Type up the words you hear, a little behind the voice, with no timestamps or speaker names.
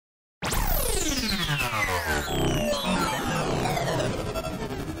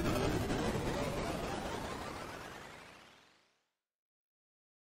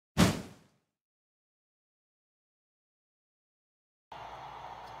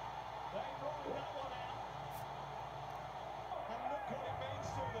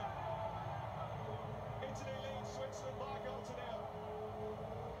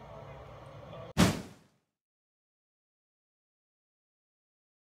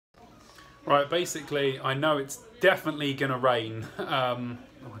Right, basically, I know it's definitely going to rain. Oh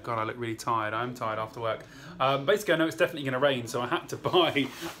my god, I look really tired. I'm tired after work. Basically, I know it's definitely going to rain, so I had to buy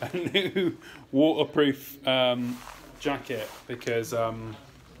a new waterproof jacket because,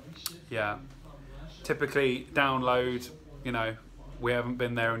 yeah, typically download, you know, we haven't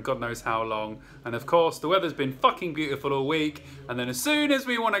been there in God knows how long. And of course, the weather's been fucking beautiful all week. And then as soon as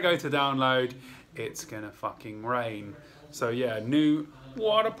we want to go to download, it's going to fucking rain. So yeah, new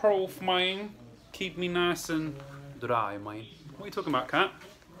waterproof, mate. Keep me nice and dry, mate. What are you talking about, cat?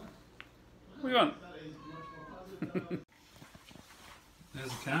 What do you want?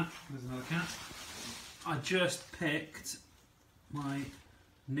 There's a cat. There's another cat. I just picked my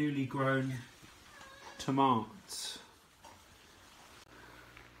newly grown tomatoes.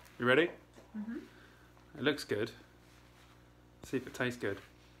 You ready? Mm-hmm. It looks good. Let's see if it tastes good.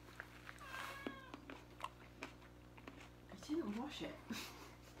 I didn't wash it.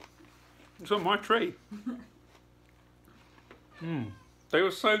 It's on my tree. They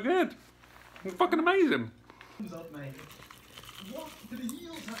were so good. They're fucking amazing. Up, mate. What do the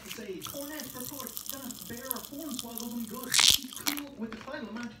Eels have to say? Cornet reports that Bear performance was only good. He's cool with the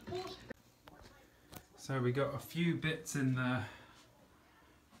final match, but... So we got a few bits in the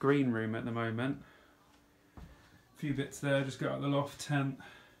green room at the moment. A few bits there, just got out the loft tent.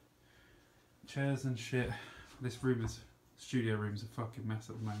 Chairs and shit. This room is, studio room's a fucking mess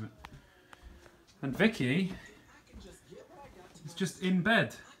at the moment. And Vicky is just in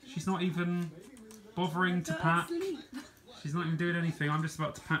bed. She's not even bothering to pack. She's not even doing anything. I'm just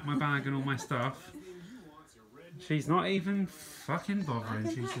about to pack my bag and all my stuff. She's not even fucking bothering.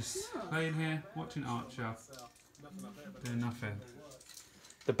 She's just laying here watching Archer. Doing nothing.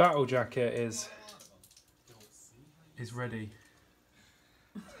 The battle jacket is ready.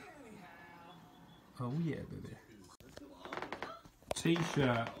 Oh yeah, baby.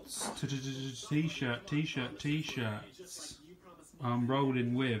 T-shirts. T-shirts. I'm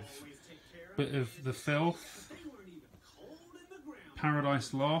rolling with bit of The Filth,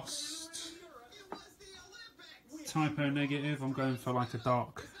 Paradise Lost, Typo Negative. I'm going for like a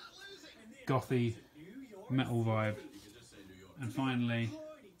dark gothy metal vibe. And finally,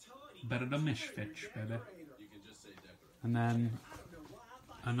 Better Than Misfits, baby. And then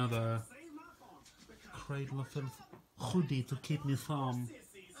another Cradle of Filth hoodie to keep me warm.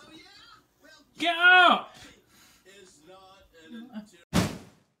 Get up!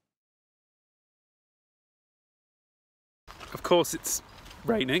 Of course it's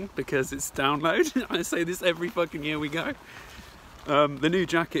raining because it's download. I say this every fucking year we go. The new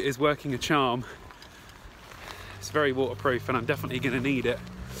jacket is working a charm. It's very waterproof and I'm definitely going to need it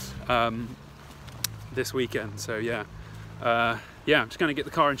this weekend. So yeah, yeah, I'm just going to get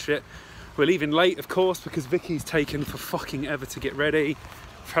the car and shit. We're leaving late, of course, because Vicky's taken for fucking ever to get ready.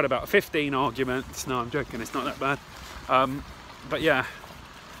 We've had about 15 arguments. No, I'm joking, it's not that bad. But yeah,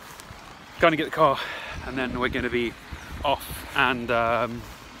 going to get the car and then we're going to be off and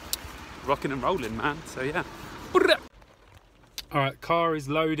rocking and rolling, man. So yeah. Alright, car is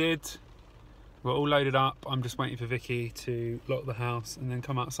loaded. We're all loaded up. I'm just waiting for Vicky to lock the house and then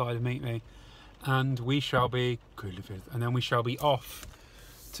come outside and meet me. And we shall be, and then we shall be off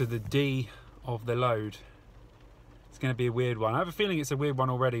to the D of the load. It's going to be a weird one. I have a feeling it's a weird one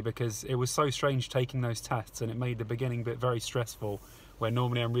already because it was so strange taking those tests and it made the beginning bit very stressful where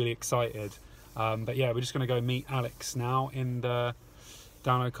normally I'm really excited. But yeah, we're just going to go meet Alex now in the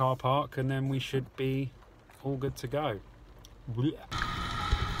Download car park and then we should be all good to go.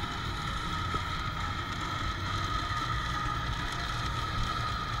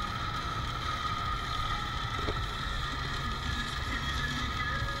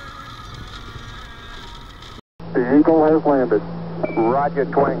 The Eagle has landed. Roger,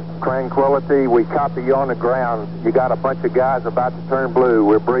 Tranquility. We copy you on the ground. You got a bunch of guys about to turn blue.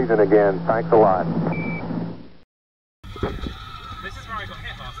 We're breathing again. Thanks a lot. This is where I got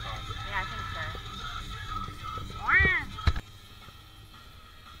hit last time. Yeah, I think so.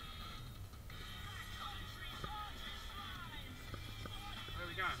 Where are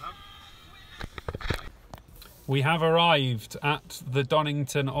we going, love? We have arrived at the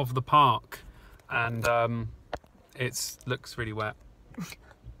Donington of the park and it looks really wet.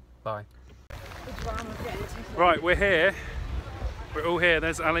 Bye. Right, we're here. We're all here.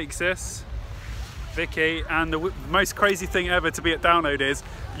 There's Alexis, Vicky, and the most crazy thing ever to be at Download is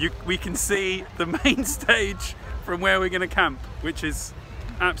we can see the main stage from where we're going to camp, which is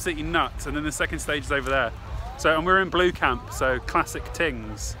absolutely nuts. And then the second stage is over there. So, and we're in Blue Camp, so classic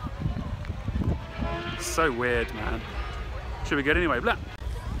Tings. So weird, man. Should be good anyway. Blah.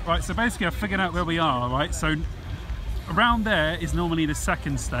 Right, so basically I've figured out where we are, right? So around there is normally the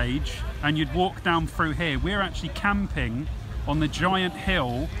second stage, and you'd walk down through here. We're actually camping on the giant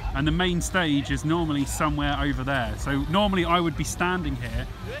hill, and the main stage is normally somewhere over there. So normally I would be standing here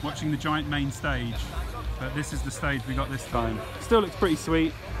watching the giant main stage, but this is the stage we got this time. Still looks pretty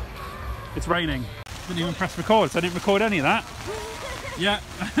sweet. It's raining. Didn't even press record, so I didn't record any of that. Yeah.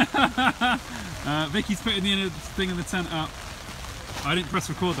 Vicky's putting the thing in the tent up. I didn't press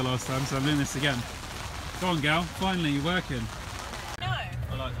record the last time, so I'm doing this again. Go on, gal. Finally, you're working. No.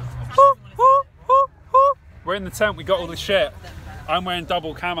 I like that. We're in the tent, we got all the shit. I'm wearing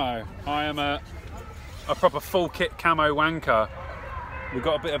double camo. I am a proper full kit camo wanker. We've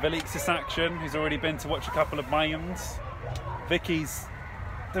got a bit of Alexis action, who's already been to watch a couple of Mayans. Vicky's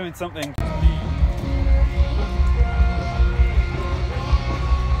doing something.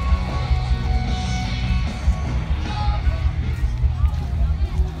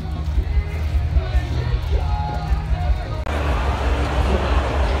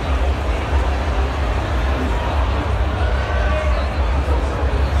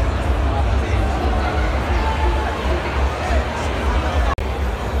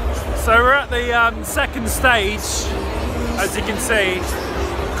 So we're at the second stage, as you can see.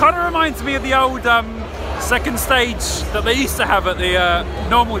 Kind of reminds me of the old second stage that they used to have at the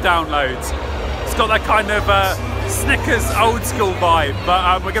normal Downloads. It's got that kind of Snickers old school vibe,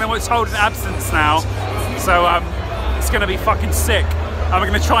 but we're going to watch Holding Absence now, so it's going to be fucking sick. And we're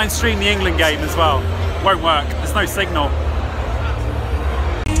going to try and stream the England game as well. Won't work, there's no signal.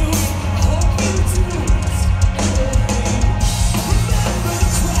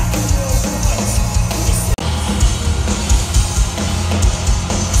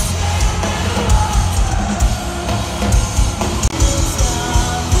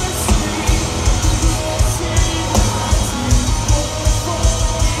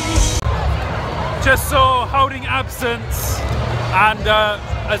 Just saw Holding Absence, and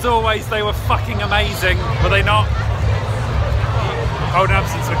as always they were fucking amazing, were they not? Holding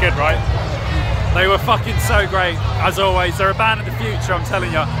Absence were good, right? They were fucking so great, as always. They're a band of the future, I'm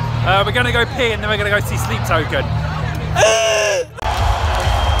telling you. We're gonna go pee and then we're gonna go see Sleep Token.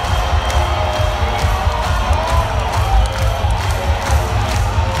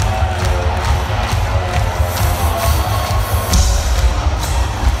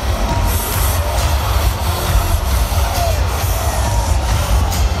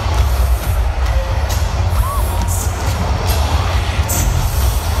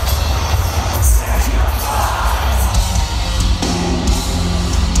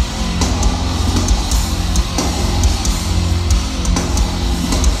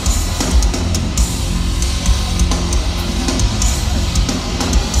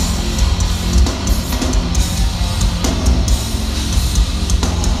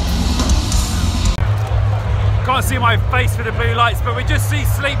 Can't see my face with the blue lights, but we just see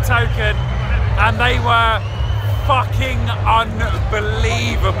Sleep Token and they were fucking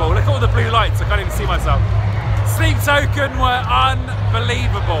unbelievable. Look at all the blue lights, I can't even see myself. Sleep Token were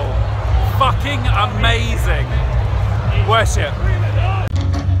unbelievable. Fucking amazing. Worship.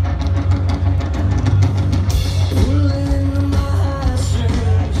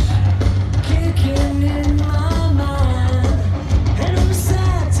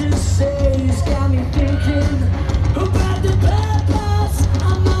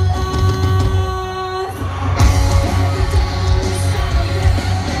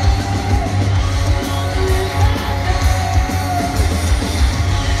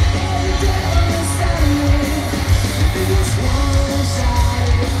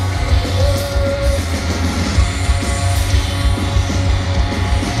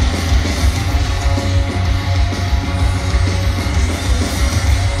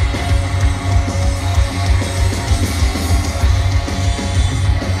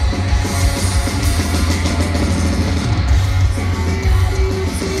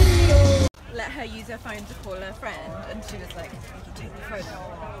 Her phone to call her friend, and she was like, "You take the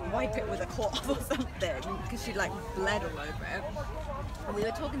phone, wipe it with a cloth or something," because she like bled all over it. And we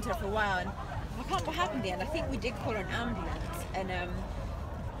were talking to her for a while, and I can't remember what happened in the end. I think we did call her an ambulance, and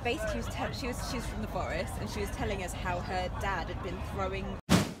basically she was from the forest, and she was telling us how her dad had been throwing.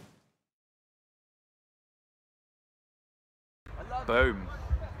 Boom.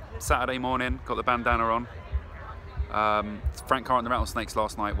 Saturday morning, got the bandana on. Frank Carr and the Rattlesnakes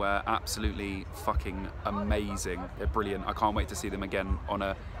last night were absolutely fucking amazing. They're brilliant. I can't wait to see them again on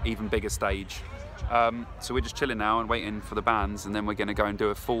a even bigger stage. So we're just chilling now and waiting for the bands, and then we're going to go and do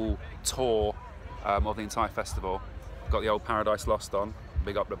a full tour of the entire festival. Got the old Paradise Lost on.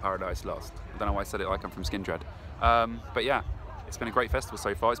 Big up the Paradise Lost. I don't know why I said it like I'm from Skindred. But yeah, it's been a great festival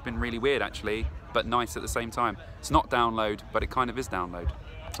so far. It's been really weird actually, but nice at the same time. It's not download, but it kind of is download.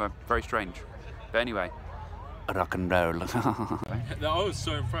 So very strange. But anyway, rock and roll. I was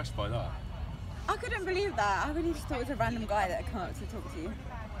so impressed by that. I couldn't believe that. I really just thought it was a random guy that came up to talk to you.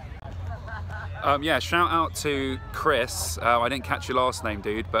 Yeah, shout out to Chris. I didn't catch your last name,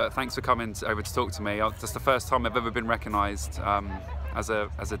 dude, but thanks for coming over to talk to me. That's the first time I've ever been recognised as a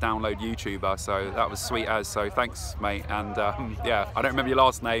download YouTuber, so that was sweet as. So thanks, mate. And yeah, I don't remember your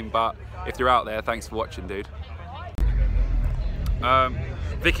last name, but if you're out there, thanks for watching, dude.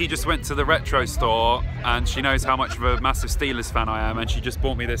 Vicky just went to the retro store, and she knows how much of a massive Steelers fan I am, and she just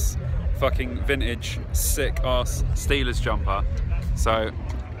bought me this fucking vintage, sick ass Steelers jumper. So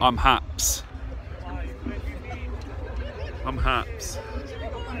I'm haps. I'm haps.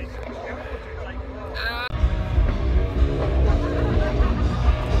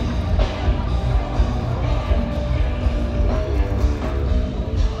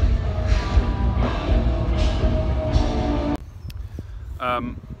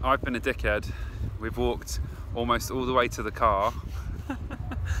 I've been a dickhead. We've walked almost all the way to the car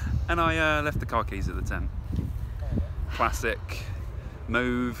and I left the car keys at the tent. Classic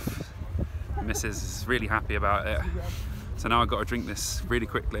move. Mrs. is really happy about it. So now I've got to drink this really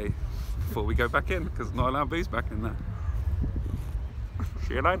quickly before we go back in, because I'm not allowed booze back in there.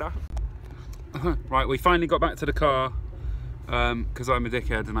 See you later. Right, we finally got back to the car because I'm a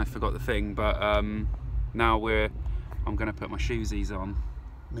dickhead and I forgot the thing, but now I'm going to put my shoesies on.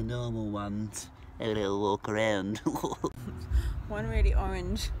 The normal ones, a little walk around. One really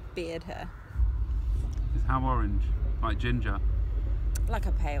orange beard hair. How orange? Like ginger? Like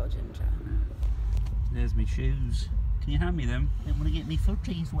a pale ginger. There's my shoes. Can you hand me them? Don't want to get me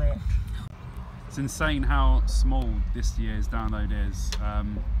footies wet. It's insane how small this year's download is,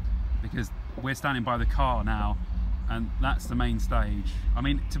 because we're standing by the car now and that's the main stage. I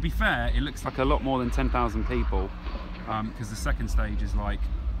mean, to be fair, it looks like a lot more than 10,000 people, because the second stage is like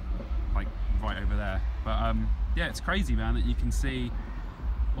right over there. But yeah, it's crazy, man, that you can see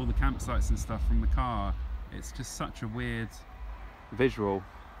all the campsites and stuff from the car. It's just such a weird visual,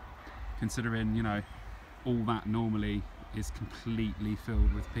 considering, you know, all that normally is completely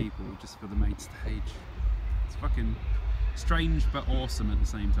filled with people just for the main stage. It's fucking strange but awesome at the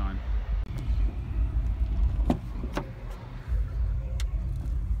same time.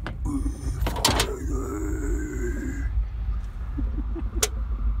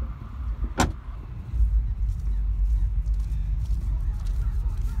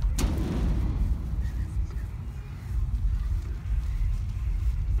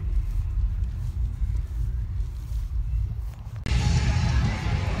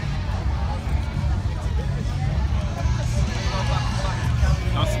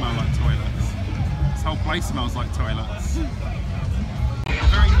 Place smells like toilets.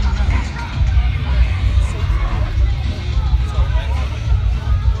 Very new round.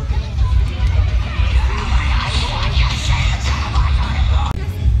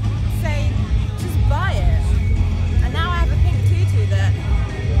 Say, just buy it. And now I have a pink tutu that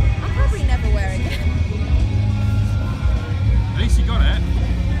I'll probably never wear again. At least you got it.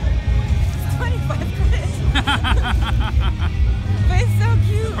 It's 25 quid. But it's so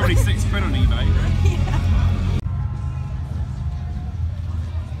cute. Probably 6 quid on eBay. Yeah.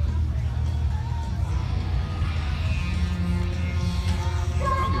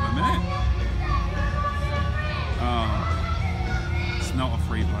 Not a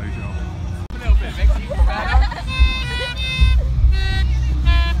free blowjob. A little bit makes you feel better.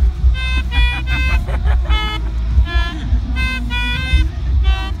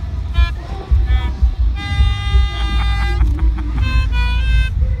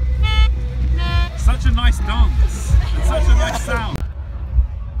 Such a nice dance and such a nice sound.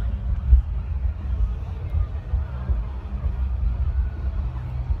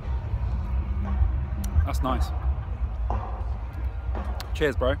 That's nice.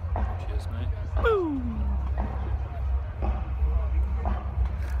 Cheers, bro. Cheers, mate. Boom.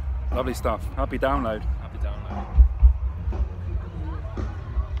 Lovely stuff. Happy download. Happy download.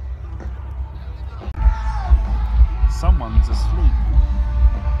 Someone's asleep.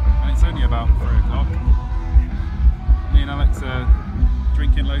 And it's only about 3 o'clock. Me and Alex are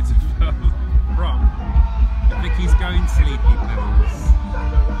drinking loads of rum. Vicky's going sleepy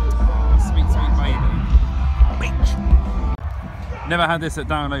pills. Never had this at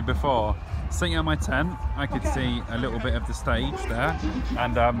Download before. Sitting on my tent, I could see a little bit of the stage there,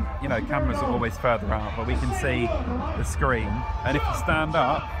 and you know, cameras are always further out, but we can see the screen. And if you stand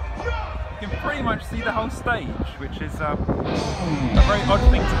up, you can pretty much see the whole stage, which is a very odd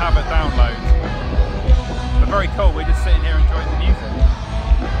thing to have at Download. But very cool. We're just sitting here enjoying the music.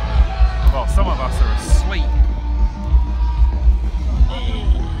 Well, some of us are asleep.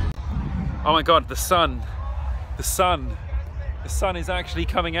 Oh my God, the sun is actually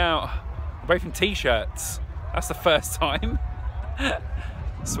coming out. We're both in t-shirts. That's the first time.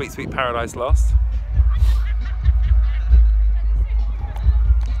 Sweet, sweet Paradise Lost.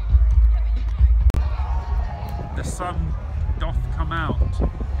 The sun doth come out. It's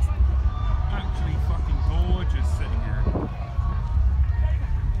actually fucking gorgeous sitting here.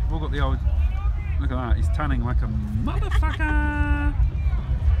 We've all got the old, look at that, he's tanning like a motherfucker.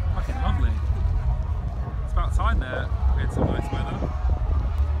 Fucking lovely. It's about time there. We had some nice weather.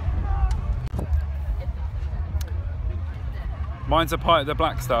 Mine's a pint of the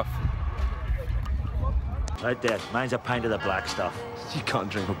black stuff. Right there, mine's a pint of the black stuff. You can't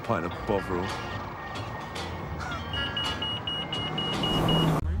drink a pint of Bovril.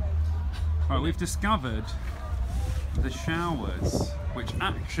 Right, we've discovered the showers, which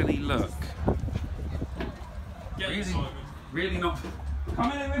actually look really not.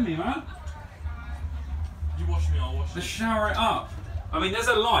 Come in with me, man. You wash me, I'll wash The shower it up. I mean, there's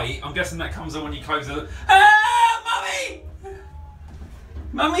a light. I'm guessing that comes on when you close it. Ah, mummy!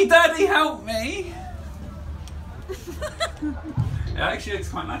 Mummy, daddy, help me! It actually looks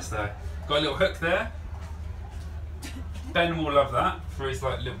quite nice though. Got a little hook there. Ben will love that for his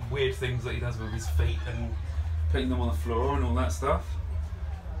like little weird things that he does with his feet and putting them on the floor and all that stuff.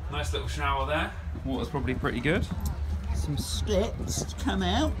 Nice little shower there. Water's probably pretty good. Some slits to come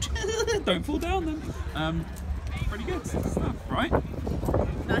out. Don't fall down then. Pretty good stuff, right?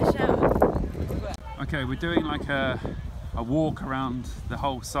 Nice shower. Okay, we're doing like a walk around the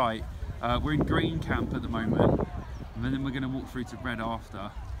whole site. We're in Green Camp at the moment, and then we're going to walk through to Red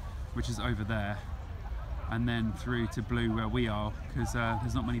After, which is over there, and then through to Blue where we are, because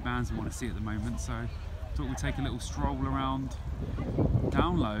there's not many bands we want to see at the moment, so I thought we'd take a little stroll around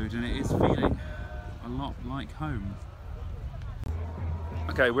Download, and it is feeling a lot like home.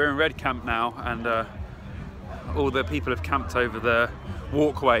 Okay, we're in Red Camp now, and all the people have camped over the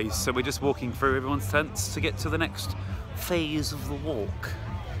walkways, so we're just walking through everyone's tents to get to the next phase of the walk.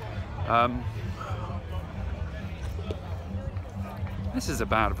 This is a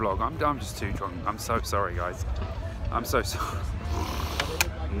bad vlog. I'm just too drunk. I'm so sorry, guys. I'm so sorry.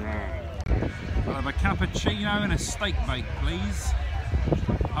 I'll have a cappuccino and a steak bake, please.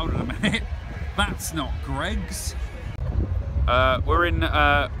 Hold on a minute. That's not Greg's. We're in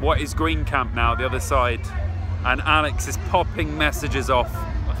what is Green Camp now, the other side, and Alex is popping messages off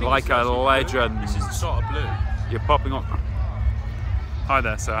like a legend. Blue. This is the sort of blue. You're popping up. Hi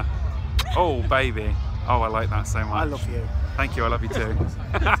there, sir. Oh, baby. Oh, I like that so much. I love you. Thank you, I love you too.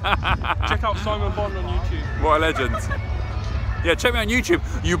 Check out Simon Bond on YouTube. What a legend. Yeah, check me on YouTube,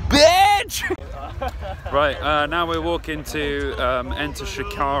 you bitch! Right, now we're walking to enter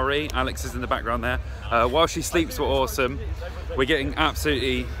Shikari. Alex is in the background there. While she sleeps, we're awesome. We're getting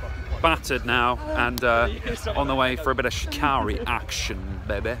absolutely battered now, and on the way for a bit of Shikari action,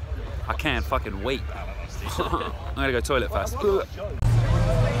 baby. I can't fucking wait. I'm gonna go toilet first.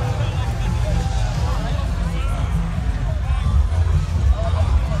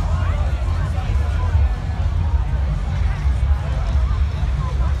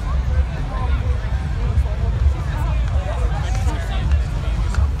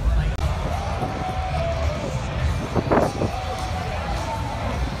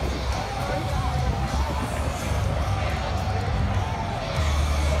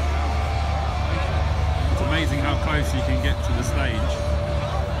 Amazing how close you can get to the stage.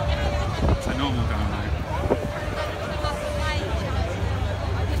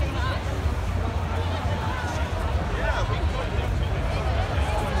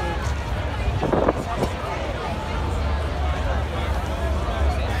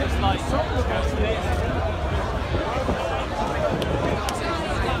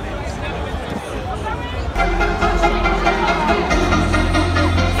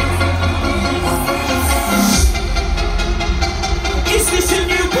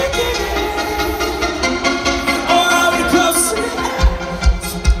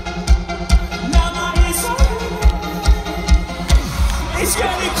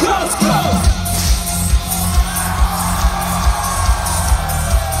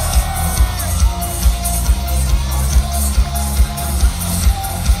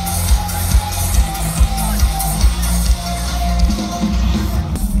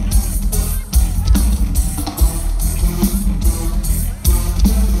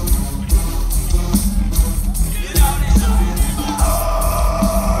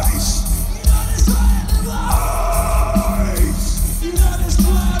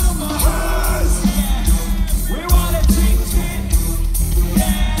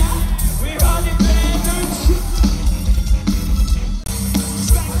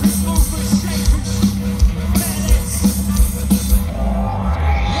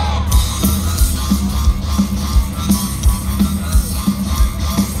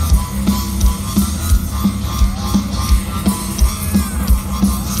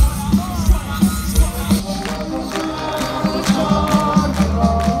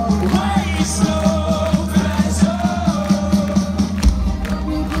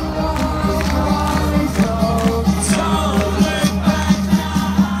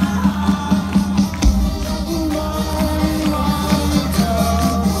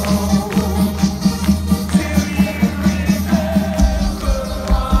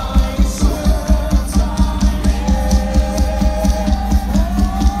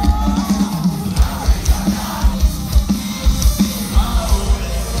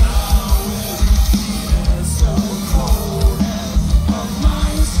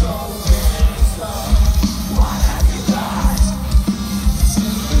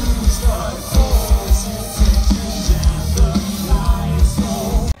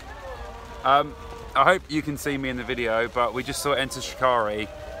 I hope you can see me in the video, but we just saw Enter Shikari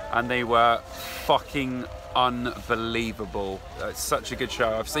and they were fucking unbelievable. It's such a good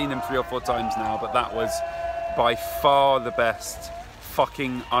show. I've seen them 3 or 4 times now, but that was by far the best.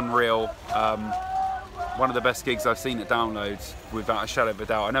 Fucking unreal. One of the best gigs I've seen at Downloads, without a shadow of a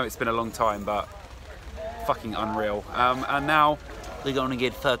doubt. I know it's been a long time, but fucking unreal. And now we're gonna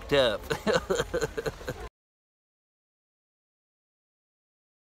get fucked up.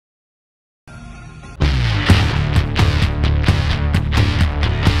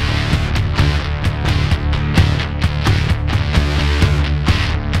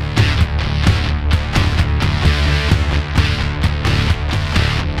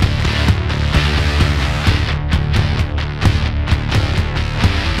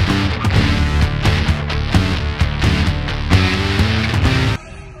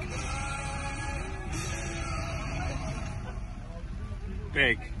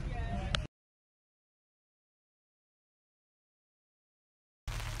 big.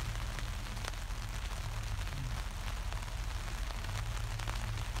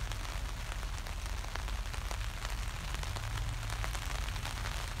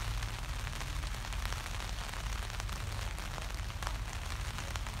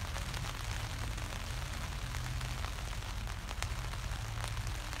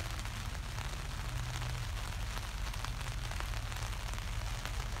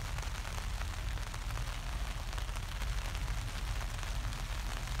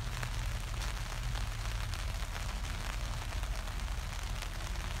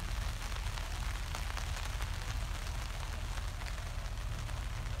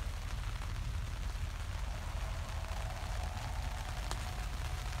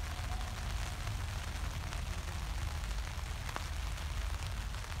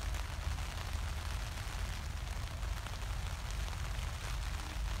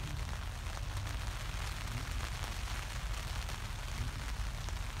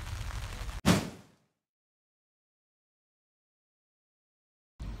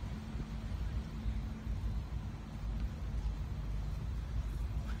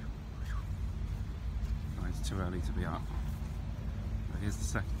 It's too early to be up. But here's the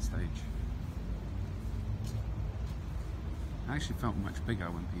second stage. I actually felt much bigger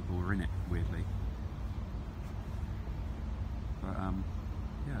when people were in it, weirdly. But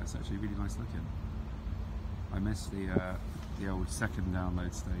yeah, it's actually really nice looking. I missed the old second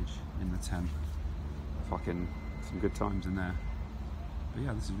download stage in the 10. Fucking some good times in there. But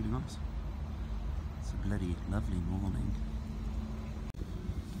yeah, this is really nice. It's a bloody lovely morning.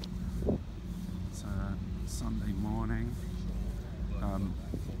 It's Sunday morning.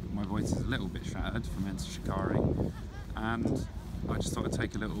 My voice is a little bit shattered from Enter Shikari, and I just thought I'd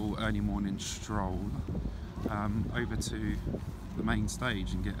take a little early morning stroll over to the main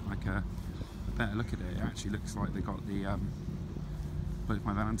stage and get like a better look at it. It actually looks like they got the Bullet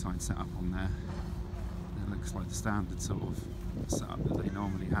My Valentine set up on there. It looks like the standard sort of setup that they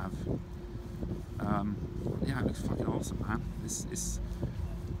normally have. Yeah, it looks fucking awesome, man.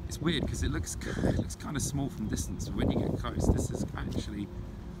 It's weird because it looks kind of small from distance, but when you get close, this is actually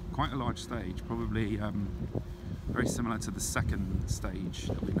quite a large stage, probably very similar to the second stage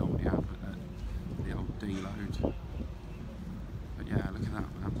that we normally have at the old D-Load. But yeah, look at that,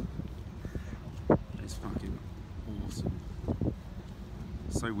 man. It's fucking awesome.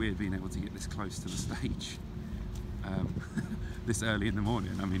 So weird being able to get this close to the stage this early in the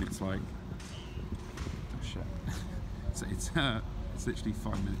morning. I mean, it's like, oh shit. So it's literally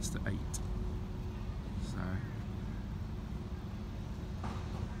 5 minutes to 8. So,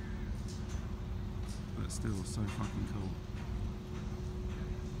 but still so fucking cool.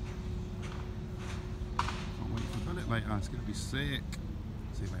 Can't wait for Bullet later. It's gonna be sick.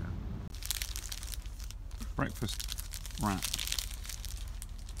 See you later. Breakfast wrap.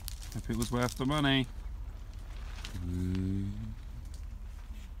 If it was worth the money.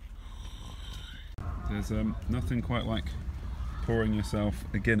 There's nothing quite like pouring yourself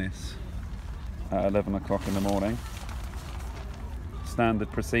a Guinness at 11 o'clock in the morning.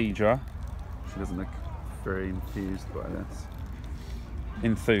 Standard procedure. She doesn't look very enthused by this.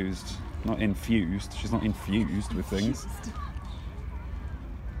 Enthused, not infused. She's not infused with things.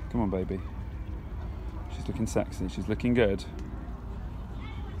 Come on, baby. She's looking sexy. She's looking good.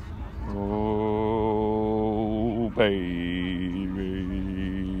 Oh, baby.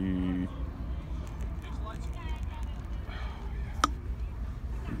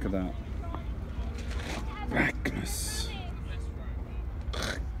 Look at that. Blackness.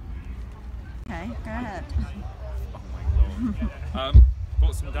 Okay, go ahead.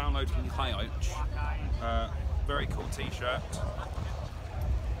 Bought some Download from High Oach. Very cool t-shirt.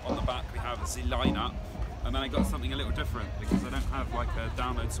 on the back we have the lineup, and then I got something a little different because I don't have like a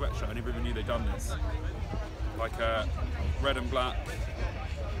download sweatshirt. I never even knew they'd done this. Like a red and black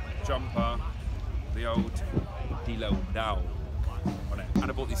jumper, the old Dilo Dow on it. And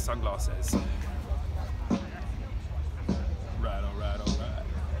I bought these sunglasses. Right, all right, all right.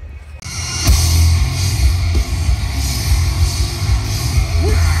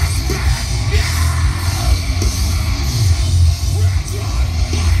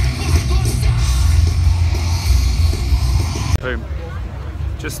 Boom.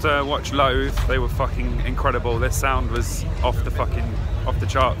 Just watched Loathe. They were fucking incredible. Their sound was off the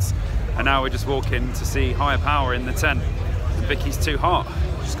charts. And now we're just walking to see Higher Power in the tent. And Vicky's too hot.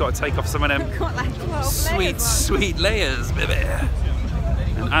 Just got to take off some of them Got like 12 sweet layers, baby.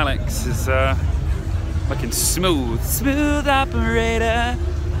 And Alex is looking smooth operator.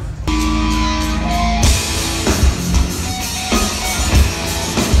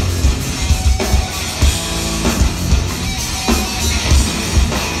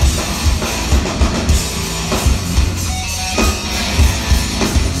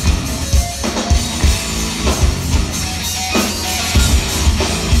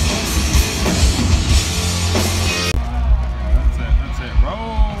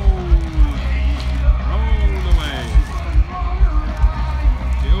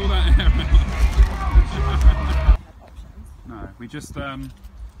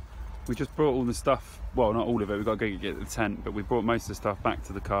 We just brought all the stuff, well not all of it, we've got to go get the tent, but we brought most of the stuff back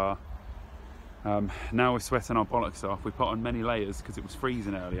to the car. Now we're sweating our bollocks off. We put on many layers because it was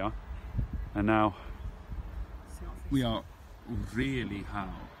freezing earlier, and now we are really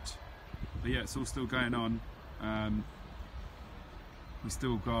hot. But yeah, it's all still going on. We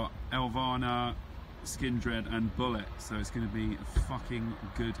still got Elvana, Skindred and Bullet, so it's going to be a fucking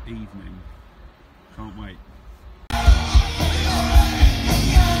good evening. Can't wait.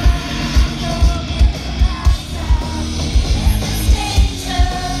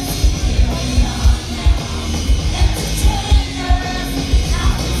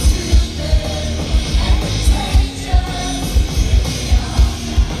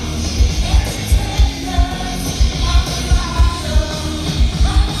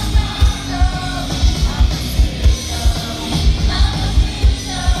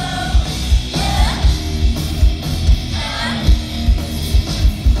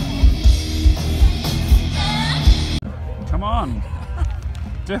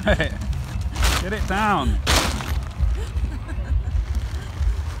 Do it! Get it down!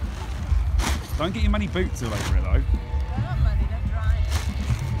 Don't get your many boots all over it though. They're not muddy, they're dry.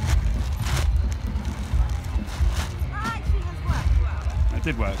 That actually has worked well. It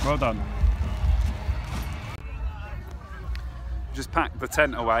did work, well done. Just packed the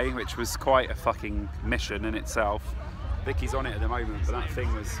tent away, which was quite a fucking mission in itself. Vicky's on it at the moment, but that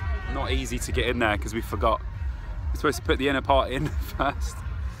thing was not easy to get in there because we forgot. We're supposed to put the inner part in first.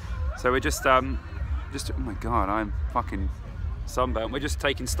 So we're just oh my god, I'm fucking sunburnt. We're just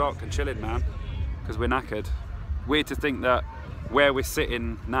taking stock and chilling, man, because we're knackered. Weird to think that where we're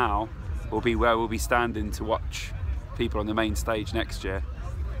sitting now will be where we'll be standing to watch people on the main stage next year.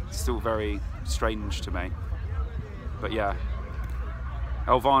 It's still very strange to me. But yeah,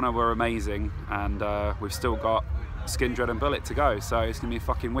 Elvana were amazing, and we've still got Skindred and Bullet to go, so it's gonna be a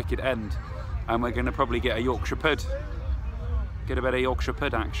fucking wicked end. And we're gonna probably get a Yorkshire Pud. Get a bit of Yorkshire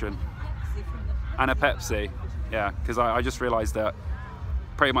Pud action. And a Pepsi, yeah, because I just realised that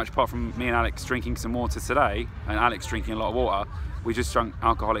pretty much apart from me and Alex drinking some water today, and Alex drinking a lot of water, we just drank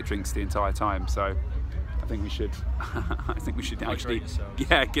alcoholic drinks the entire time. So I think we should, actually,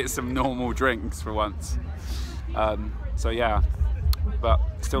 yeah, get some normal drinks for once. So yeah, but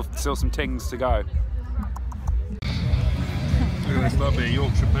still some tings to go. Look at this lovely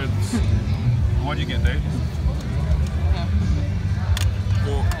Yorkshire Puds. What do you get, dude?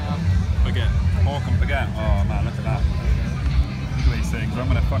 Pork baguette. Pork and baguette. Oh man, look at that. Look at these things. I'm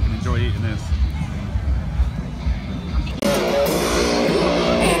gonna fucking enjoy eating this.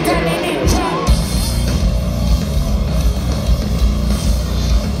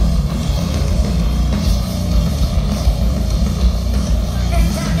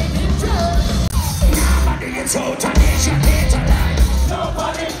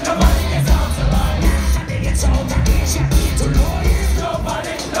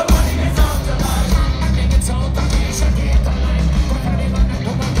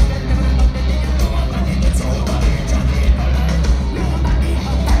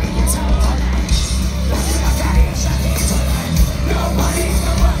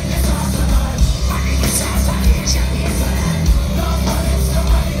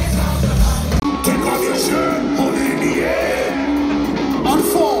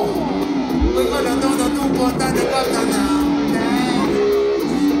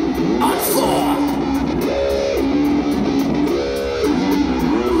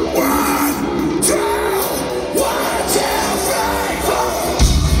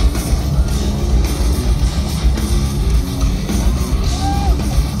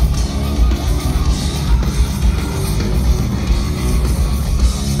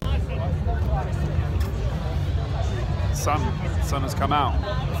 sun has come out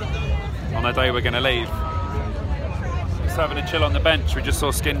on the day we're going to leave. Just having a chill on the bench. We just saw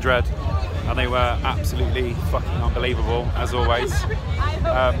Skindred and they were absolutely fucking unbelievable as always. So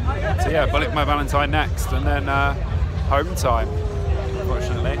yeah, Bullet My Valentine next and then home time,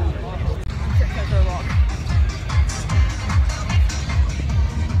 unfortunately.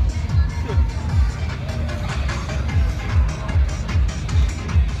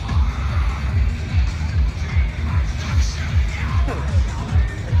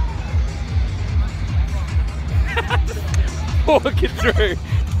 Walking through.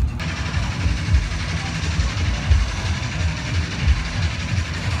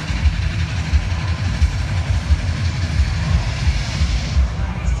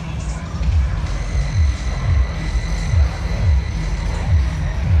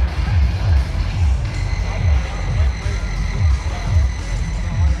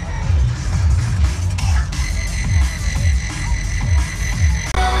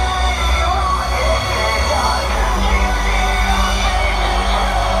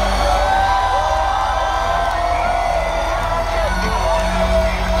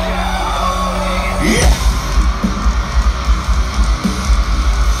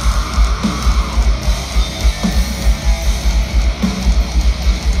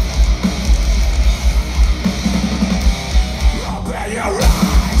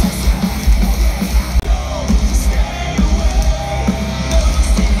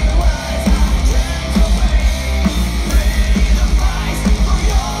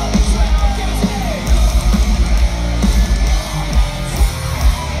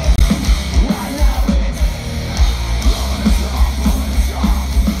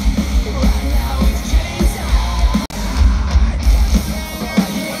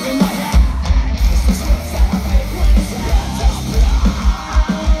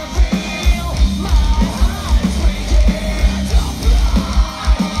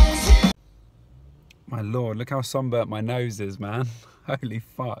 Lord, look how sunburnt my nose is, man. Holy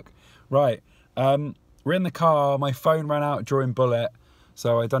fuck. Right, we're in the car. My phone ran out during Bullet,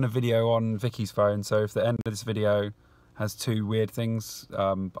 so I done a video on Vicky's phone. So if the end of this video has two weird things,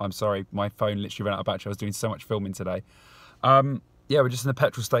 I'm sorry. My phone literally ran out of battery. I was doing so much filming today. Yeah, we're just in the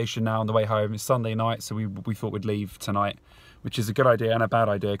petrol station now on the way home. It's Sunday night, so we thought we'd leave tonight, which is a good idea and a bad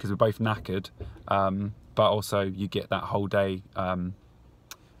idea because we're both knackered. But also you get that whole day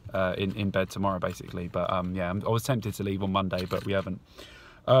in bed tomorrow basically. But yeah, I was tempted to leave on Monday, but we haven't.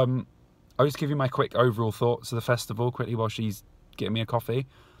 I'll just give you my quick overall thoughts of the festival quickly while she's getting me a coffee.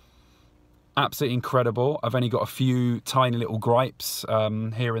 Absolutely incredible. I've only got a few tiny little gripes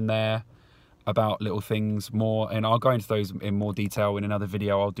here and there about little things more, and I'll go into those in more detail in another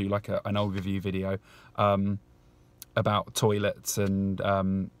video. I'll do like an overview video about toilets and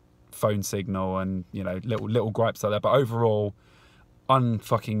phone signal and, you know, little gripes like that. But overall,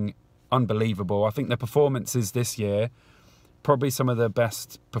 unfucking unbelievable. I think the performances this year, probably some of the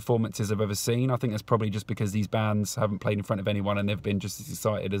best performances I've ever seen. I think that's probably just because these bands haven't played in front of anyone and they've been just as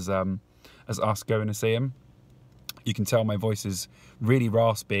excited as us going to see them. You can tell my voice is really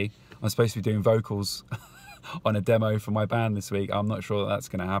raspy. I'm supposed to be doing vocals on a demo for my band this week. I'm not sure that that's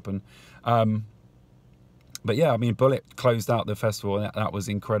going to happen. But yeah, I mean, Bullet closed out the festival and that was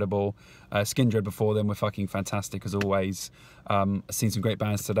incredible. Skindred before them were fucking fantastic as always. I've seen some great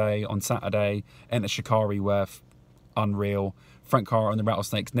bands today. On Saturday, Enter Shikari were unreal. Frank Carr and the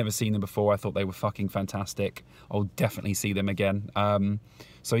Rattlesnakes, never seen them before. I thought they were fucking fantastic. I'll definitely see them again.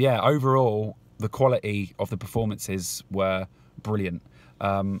 So yeah, overall, the quality of the performances were brilliant.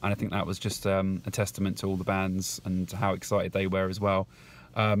 And I think that was just a testament to all the bands and how excited they were as well.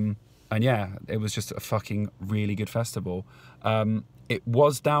 And yeah, it was just a fucking really good festival. It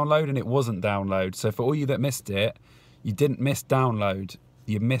was download and it wasn't download. So for all you that missed it, you didn't miss download.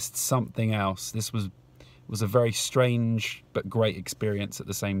 You missed something else. This was a very strange but great experience at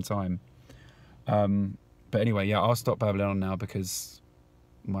the same time. But anyway, yeah, I'll stop babbling on now because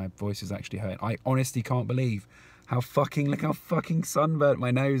my voice is actually hurting. I honestly can't believe look how fucking sunburnt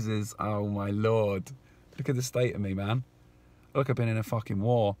my nose is. Oh my Lord. Look at the state of me, man. Look, I've been in a fucking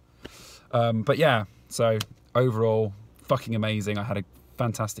war. But yeah, so overall, fucking amazing. I had a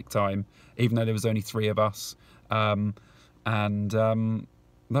fantastic time, even though there was only 3 of us. No,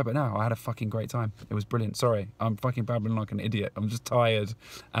 but no, I had a fucking great time. It was brilliant. Sorry, I'm fucking babbling like an idiot. I'm just tired,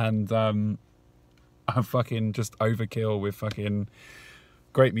 and I'm fucking just overkill with fucking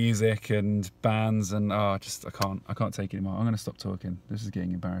great music and bands, and I can't take it anymore. I'm gonna stop talking. This is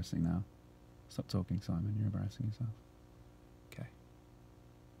getting embarrassing now. Stop talking, Simon. You're embarrassing yourself.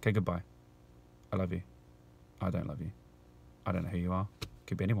 Okay, goodbye. I love you. I don't love you. I don't know who you are.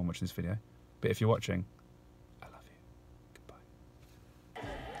 Could be anyone watching this video. But if you're watching, I love you. Goodbye.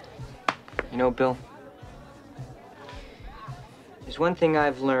 You know, Bill, there's one thing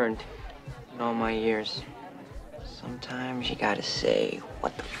I've learned in all my years. Sometimes you gotta say,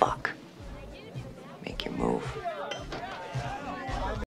 what the fuck? Make your move.